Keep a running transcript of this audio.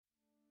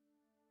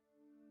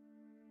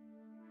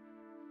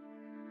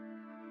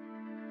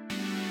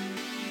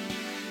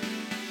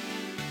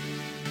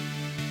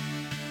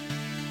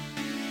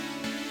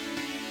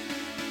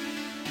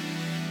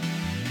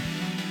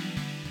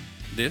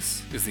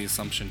This is the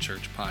Assumption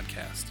Church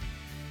podcast.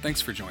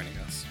 Thanks for joining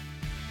us.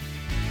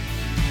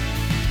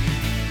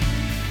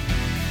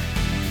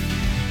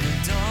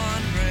 The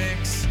dawn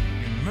breaks,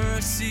 your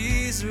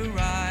mercies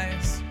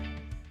arise.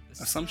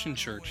 Assumption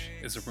Church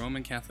is a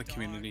Roman Catholic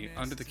community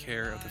under the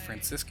care of the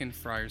Franciscan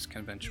Friars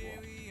Conventual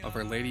of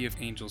Our Lady of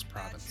Angels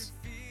Province.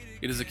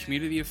 It is a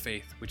community of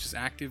faith which is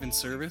active in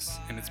service,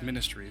 and its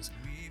ministries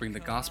bring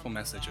the gospel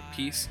message of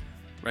peace,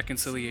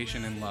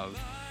 reconciliation, and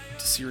love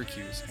to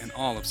Syracuse and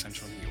all of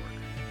central New York.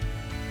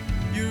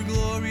 Your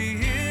glory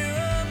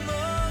here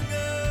among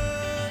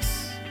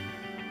us,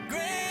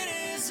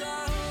 great is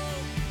our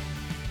hope.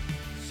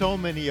 So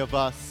many of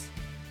us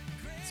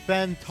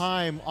spend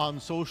time on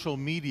social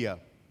media.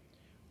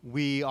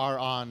 We are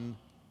on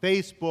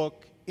Facebook,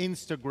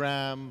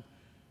 Instagram,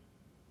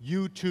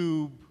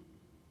 YouTube,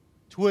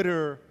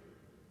 Twitter,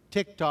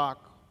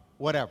 TikTok,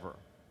 whatever.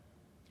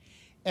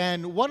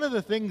 And one of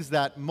the things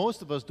that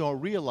most of us don't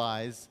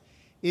realize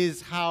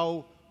is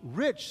how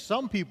rich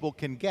some people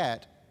can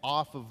get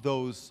off of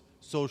those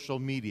social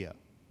media.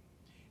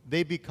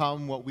 They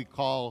become what we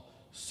call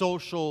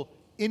social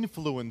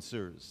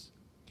influencers.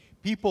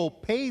 People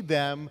pay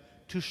them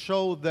to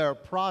show their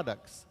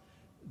products.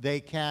 They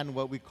can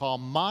what we call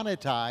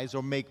monetize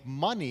or make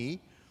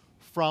money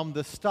from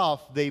the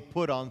stuff they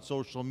put on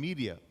social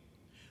media.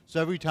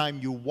 So every time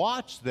you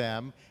watch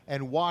them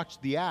and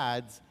watch the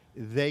ads,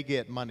 they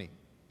get money.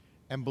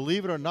 And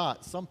believe it or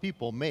not, some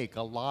people make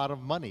a lot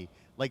of money,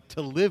 like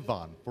to live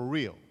on, for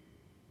real.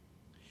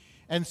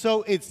 And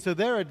so it's to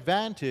their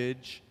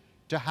advantage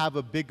to have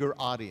a bigger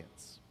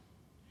audience.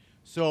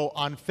 So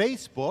on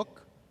Facebook,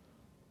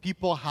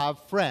 people have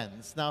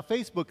friends. Now,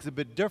 Facebook is a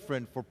bit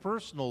different for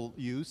personal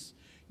use.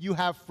 You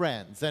have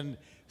friends, and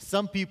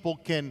some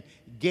people can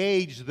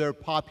gauge their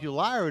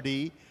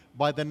popularity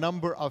by the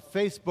number of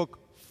Facebook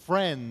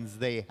friends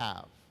they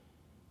have.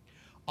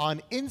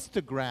 On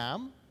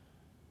Instagram,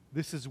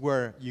 this is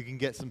where you can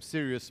get some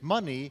serious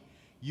money.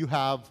 You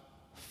have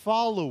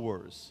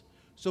followers.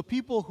 So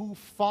people who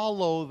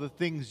follow the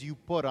things you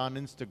put on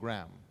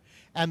Instagram.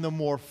 And the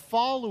more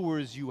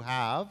followers you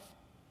have,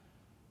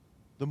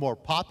 the more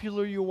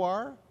popular you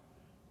are.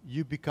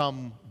 You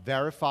become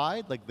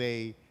verified, like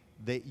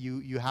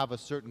you have a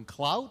certain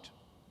clout.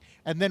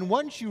 And then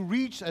once you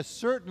reach a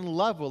certain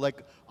level,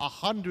 like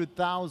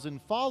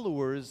 100,000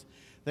 followers,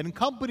 then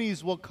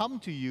companies will come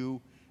to you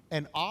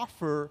and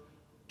offer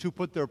to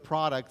put their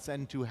products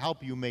and to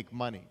help you make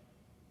money.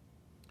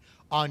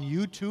 On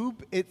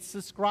YouTube, it's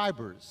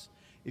subscribers.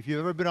 If you've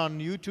ever been on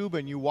YouTube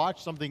and you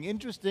watch something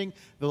interesting,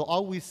 they'll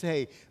always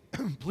say,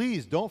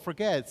 please don't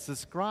forget,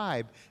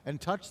 subscribe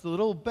and touch the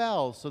little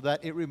bell so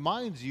that it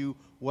reminds you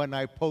when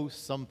I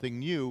post something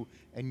new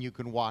and you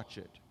can watch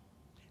it.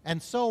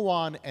 And so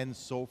on and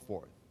so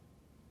forth.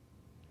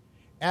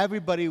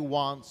 Everybody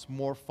wants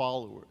more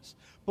followers.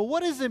 But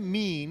what does it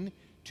mean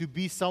to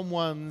be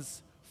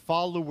someone's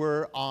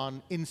follower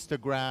on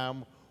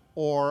Instagram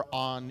or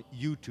on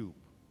YouTube?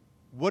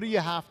 What do you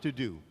have to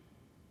do?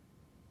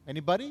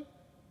 Anybody?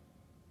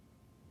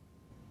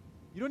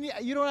 You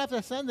don't have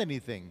to send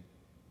anything.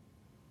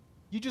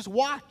 You just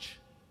watch.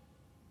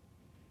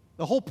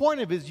 The whole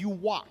point of it is you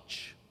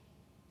watch.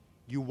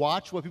 You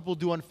watch what people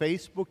do on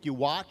Facebook. You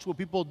watch what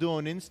people do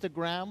on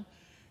Instagram.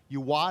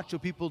 You watch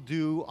what people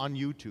do on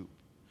YouTube.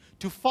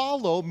 To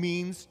follow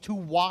means to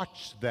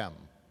watch them.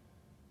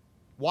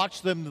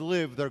 Watch them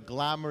live their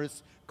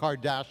glamorous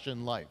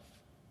Kardashian life.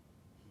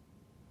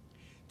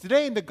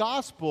 Today in the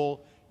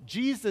gospel,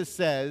 Jesus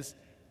says,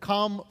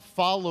 "Come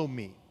follow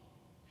me.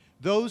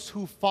 Those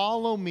who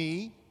follow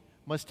me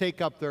must take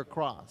up their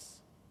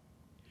cross."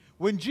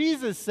 When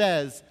Jesus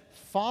says,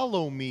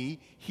 "Follow me,"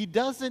 he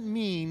doesn't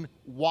mean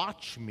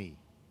watch me.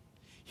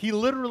 He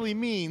literally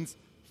means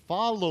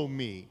follow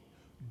me.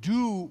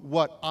 Do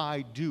what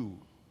I do.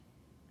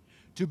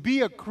 To be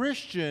a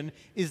Christian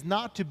is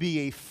not to be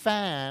a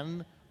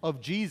fan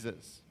of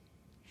Jesus.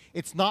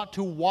 It's not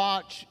to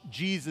watch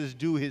Jesus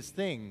do his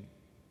thing.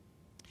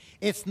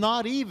 It's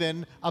not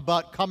even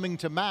about coming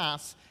to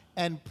Mass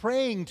and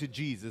praying to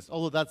Jesus,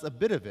 although that's a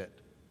bit of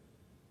it.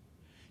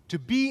 To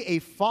be a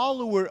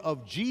follower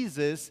of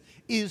Jesus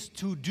is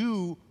to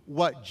do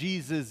what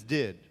Jesus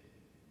did.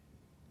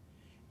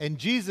 And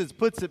Jesus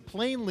puts it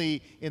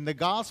plainly in the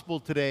gospel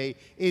today.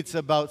 It's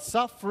about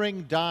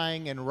suffering,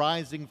 dying, and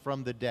rising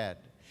from the dead.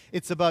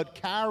 It's about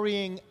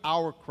carrying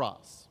our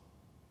cross.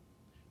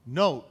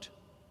 Note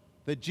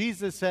that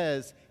Jesus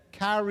says,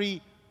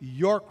 carry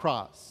your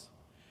cross.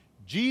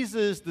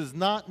 Jesus does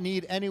not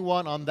need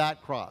anyone on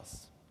that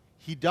cross.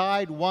 He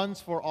died once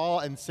for all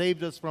and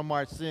saved us from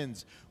our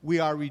sins. We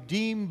are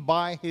redeemed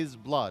by his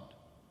blood.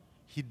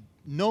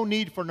 No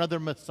need for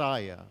another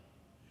Messiah.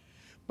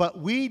 But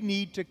we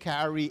need to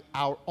carry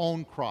our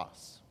own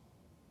cross.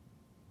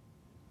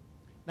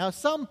 Now,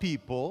 some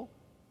people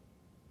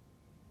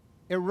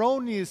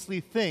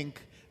erroneously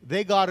think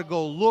they got to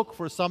go look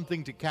for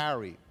something to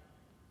carry.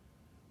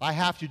 I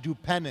have to do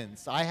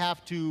penance. I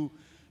have to,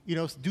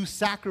 do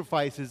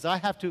sacrifices. I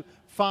have to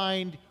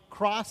find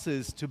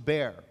crosses to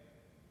bear.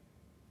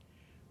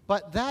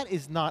 But that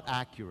is not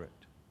accurate.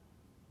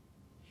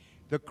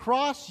 The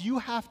cross you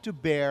have to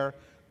bear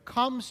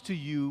comes to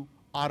you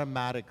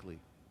automatically.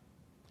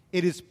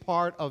 It is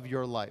part of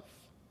your life.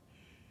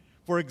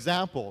 For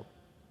example,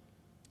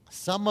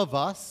 some of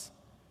us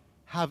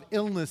have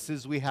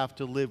illnesses we have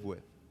to live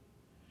with.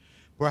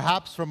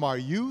 Perhaps from our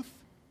youth,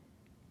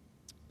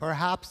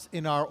 perhaps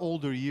in our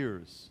older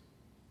years.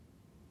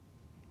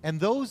 And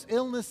those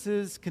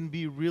illnesses can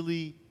be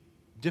really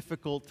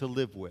difficult to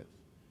live with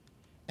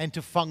and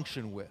to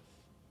function with.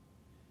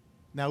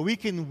 Now, we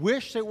can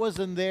wish it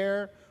wasn't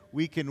there.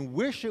 We can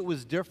wish it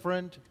was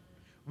different.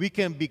 We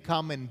can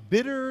become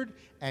embittered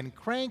and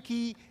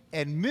cranky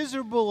and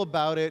miserable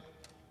about it,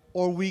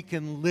 or we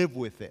can live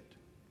with it.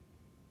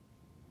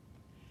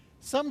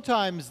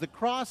 Sometimes the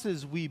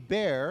crosses we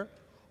bear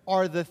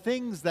are the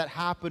things that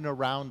happen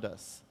around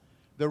us,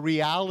 the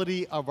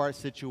reality of our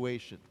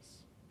situations.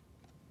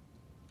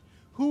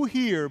 Who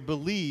here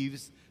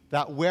believes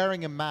that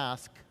wearing a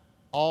mask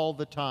all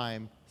the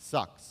time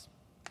sucks?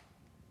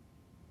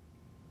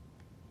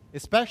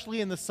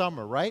 Especially in the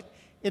summer, right?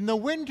 In the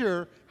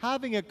winter,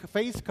 having a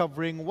face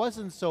covering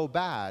wasn't so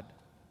bad.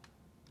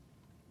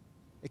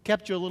 It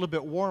kept you a little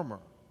bit warmer.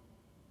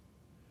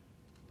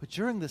 But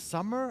during the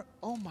summer,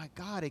 oh my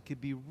God, it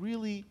could be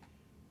really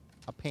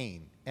a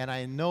pain. And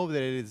I know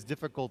that it is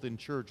difficult in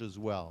church as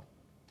well.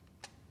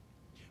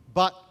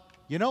 But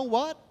you know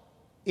what?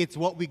 It's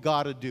what we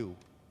got to do.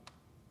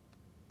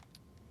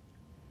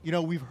 You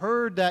know, we've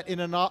heard that in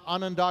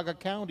Onondaga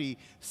County,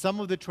 some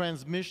of the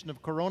transmission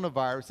of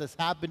coronavirus has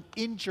happened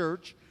in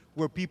church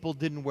where people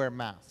didn't wear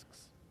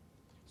masks.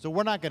 So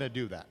we're not going to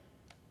do that.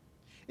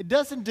 It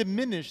doesn't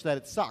diminish that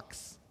it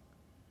sucks,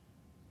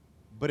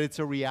 but it's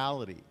a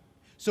reality.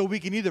 So we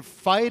can either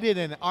fight it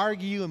and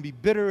argue and be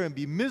bitter and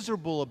be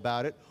miserable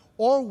about it,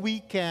 or we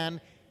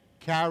can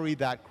carry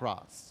that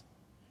cross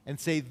and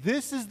say,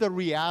 this is the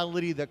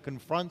reality that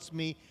confronts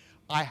me.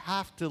 I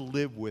have to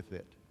live with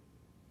it.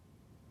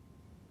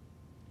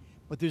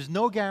 But there's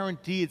no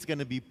guarantee it's going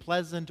to be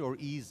pleasant or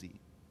easy.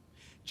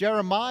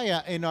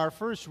 Jeremiah, in our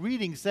first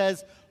reading,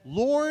 says,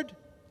 Lord,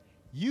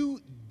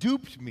 you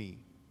duped me.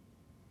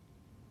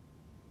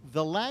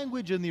 The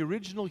language in the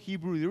original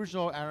Hebrew, the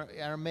original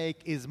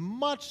Aramaic, is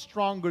much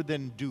stronger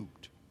than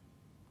duped.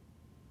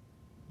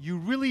 You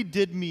really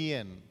did me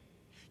in.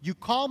 You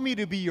called me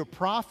to be your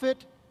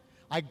prophet.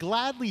 I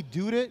gladly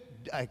did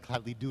it. I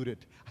gladly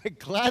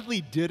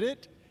did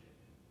it.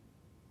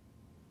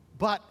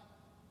 But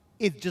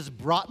it just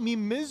brought me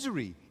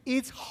misery.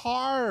 It's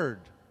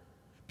hard.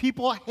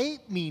 People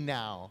hate me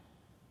now.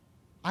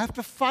 I have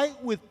to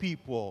fight with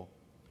people.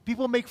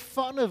 People make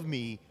fun of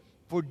me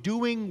for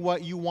doing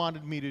what you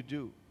wanted me to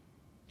do.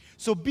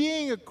 So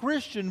being a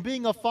Christian,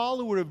 being a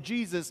follower of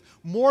Jesus,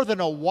 more than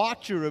a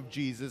watcher of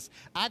Jesus,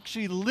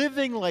 actually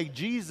living like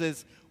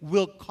Jesus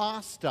will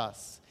cost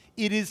us.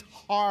 It is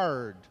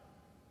hard.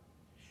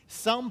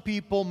 Some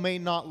people may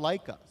not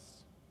like us.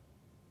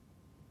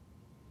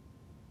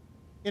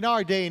 In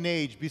our day and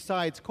age,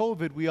 besides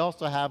COVID, we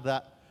also have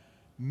that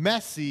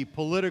messy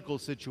political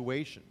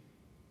situation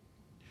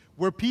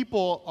where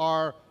people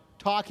are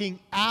talking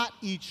at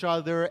each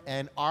other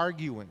and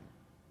arguing.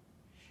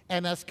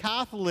 And as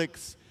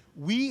Catholics,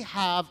 we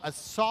have a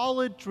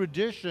solid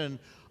tradition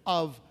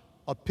of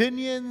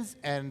opinions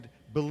and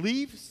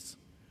beliefs,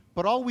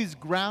 but always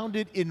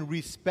grounded in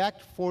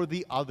respect for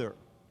the other.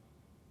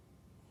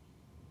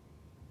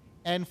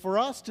 And for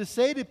us to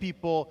say to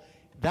people,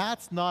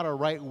 that's not a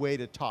right way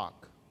to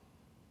talk.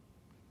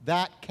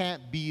 That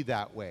can't be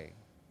that way,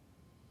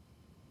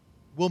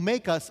 will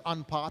make us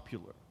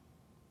unpopular.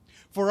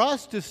 For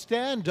us to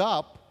stand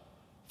up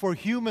for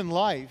human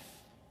life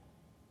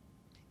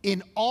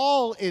in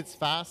all its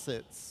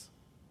facets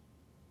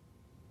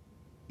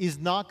is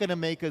not going to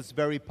make us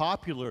very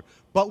popular,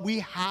 but we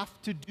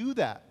have to do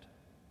that.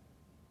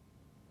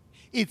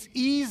 It's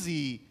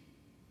easy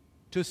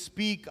to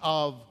speak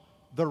of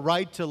the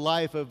right to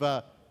life of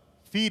a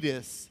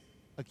fetus,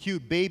 a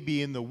cute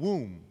baby in the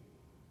womb.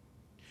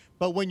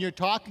 But when you're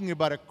talking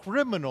about a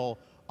criminal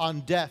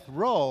on death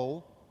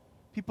row,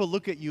 people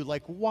look at you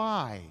like,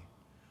 why?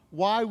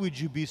 Why would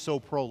you be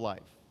so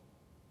pro-life?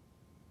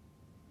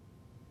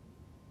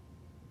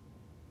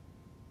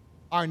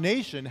 Our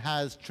nation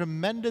has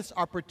tremendous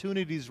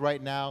opportunities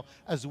right now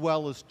as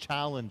well as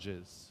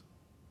challenges.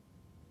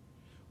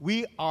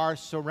 We are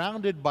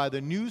surrounded by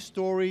the news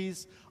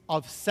stories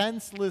of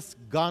senseless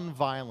gun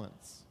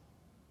violence.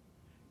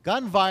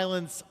 Gun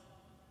violence,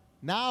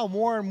 now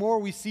more and more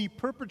we see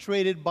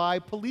perpetrated by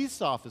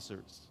police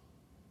officers.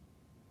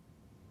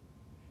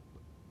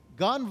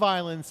 Gun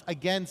violence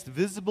against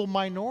visible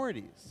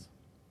minorities.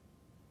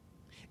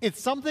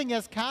 It's something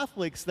as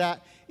Catholics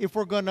that if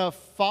we're going to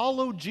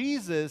follow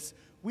Jesus,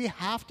 we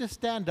have to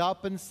stand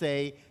up and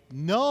say,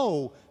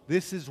 no,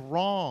 this is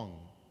wrong.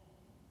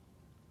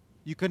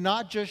 You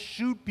cannot just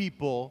shoot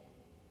people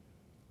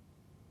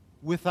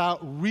without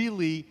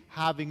really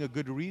having a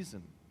good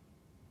reason.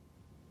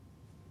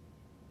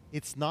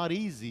 It's not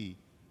easy,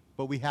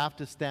 but we have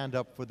to stand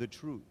up for the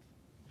truth.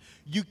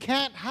 You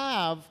can't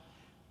have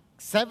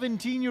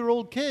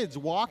 17-year-old kids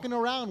walking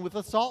around with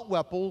assault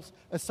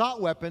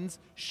weapons,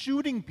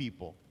 shooting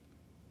people.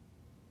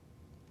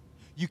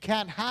 You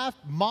can't have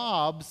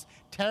mobs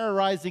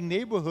terrorizing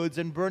neighborhoods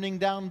and burning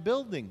down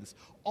buildings.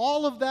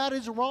 All of that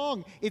is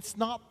wrong. It's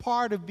not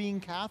part of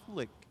being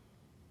Catholic.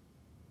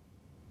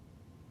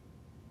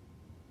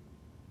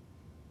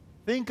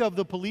 Think of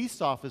the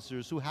police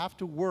officers who have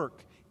to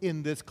work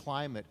in this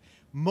climate.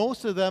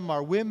 Most of them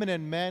are women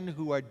and men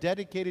who are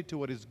dedicated to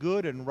what is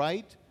good and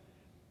right,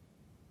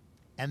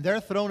 and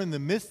they're thrown in the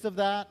midst of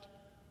that.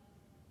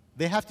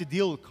 They have to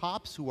deal with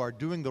cops who are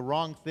doing the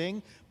wrong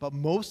thing, but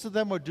most of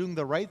them are doing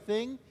the right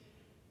thing.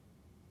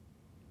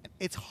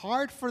 It's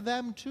hard for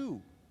them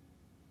too.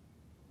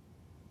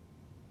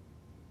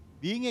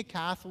 Being a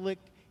Catholic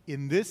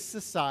in this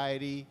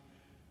society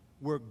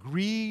where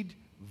greed,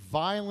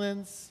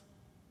 violence,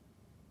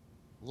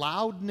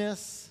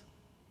 loudness,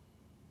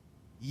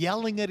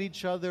 yelling at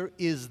each other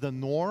is the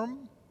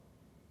norm,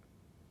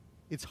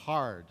 it's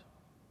hard.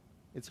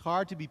 It's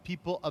hard to be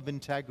people of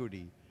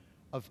integrity,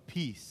 of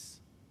peace,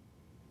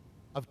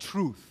 of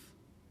truth.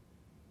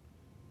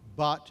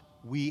 But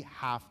we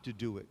have to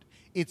do it.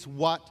 It's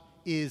what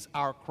is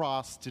our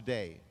cross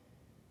today.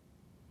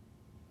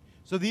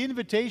 So the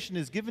invitation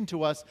is given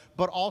to us,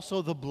 but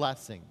also the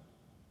blessing.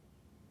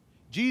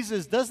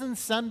 Jesus doesn't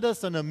send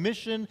us on a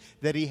mission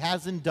that he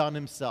hasn't done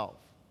himself.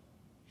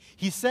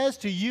 He says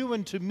to you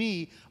and to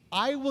me,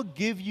 I will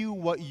give you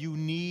what you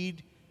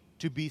need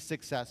to be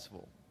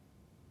successful.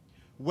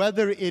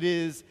 Whether it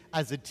is,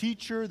 as a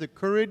teacher, the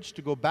courage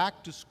to go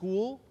back to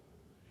school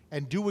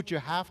and do what you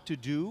have to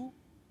do,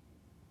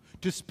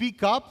 to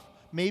speak up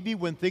maybe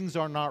when things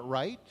are not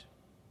right,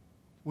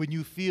 when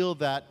you feel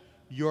that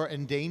you're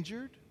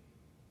endangered,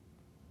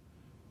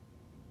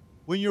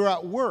 when you're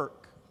at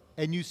work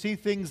and you see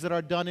things that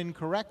are done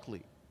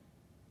incorrectly,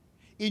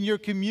 in your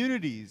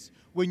communities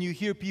when you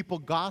hear people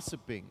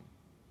gossiping.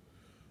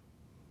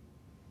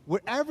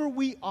 Wherever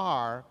we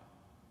are,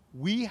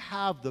 we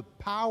have the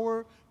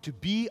power to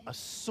be a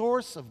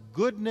source of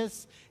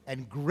goodness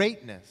and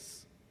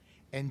greatness.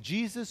 And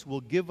Jesus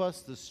will give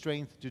us the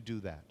strength to do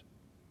that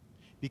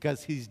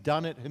because he's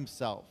done it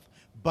himself.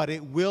 But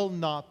it will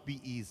not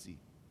be easy.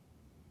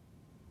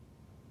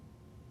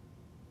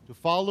 To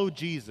follow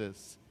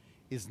Jesus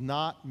is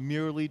not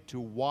merely to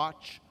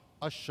watch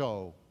a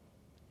show.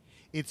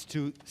 It's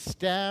to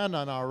stand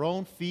on our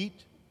own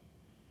feet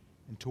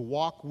and to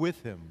walk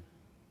with him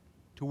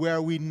to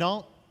where we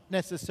don't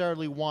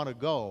necessarily want to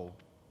go,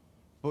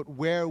 but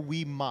where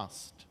we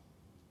must,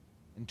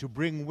 and to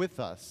bring with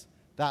us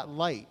that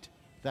light,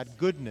 that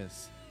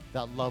goodness,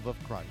 that love of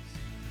Christ.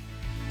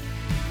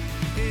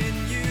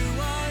 In you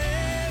our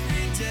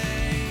every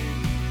day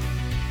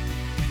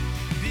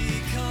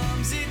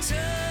becomes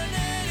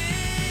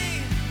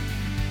eternity.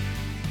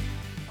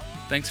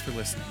 Thanks for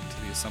listening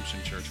to the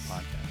Assumption Church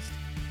podcast.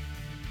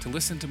 To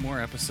listen to more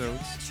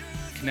episodes,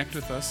 connect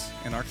with us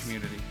in our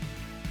community,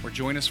 or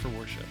join us for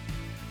worship,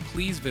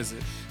 please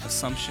visit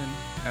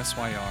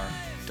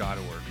AssumptionSYR.org.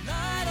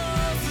 Light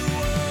of the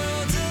world.